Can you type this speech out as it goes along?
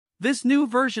This new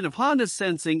version of Honda's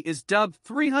sensing is dubbed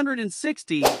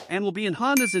 360 and will be in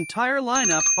Honda's entire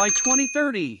lineup by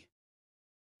 2030.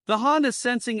 The Honda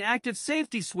Sensing Active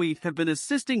Safety Suite have been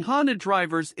assisting Honda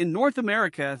drivers in North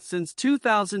America since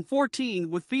 2014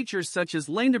 with features such as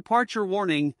lane departure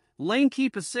warning, lane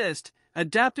keep assist,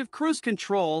 adaptive cruise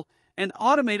control, and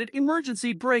automated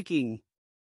emergency braking.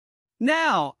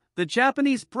 Now, the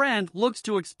Japanese brand looks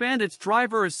to expand its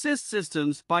driver assist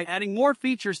systems by adding more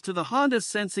features to the Honda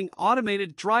Sensing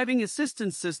Automated Driving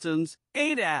Assistance Systems,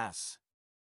 ADAS.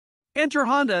 Enter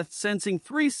Honda Sensing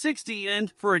 360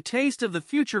 and, for a taste of the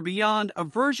future beyond, a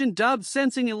version dubbed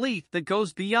Sensing Elite that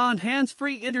goes beyond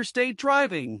hands-free interstate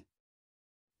driving.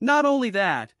 Not only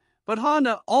that, but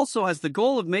Honda also has the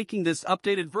goal of making this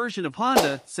updated version of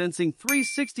Honda Sensing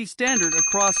 360 standard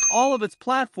across all of its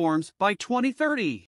platforms by 2030.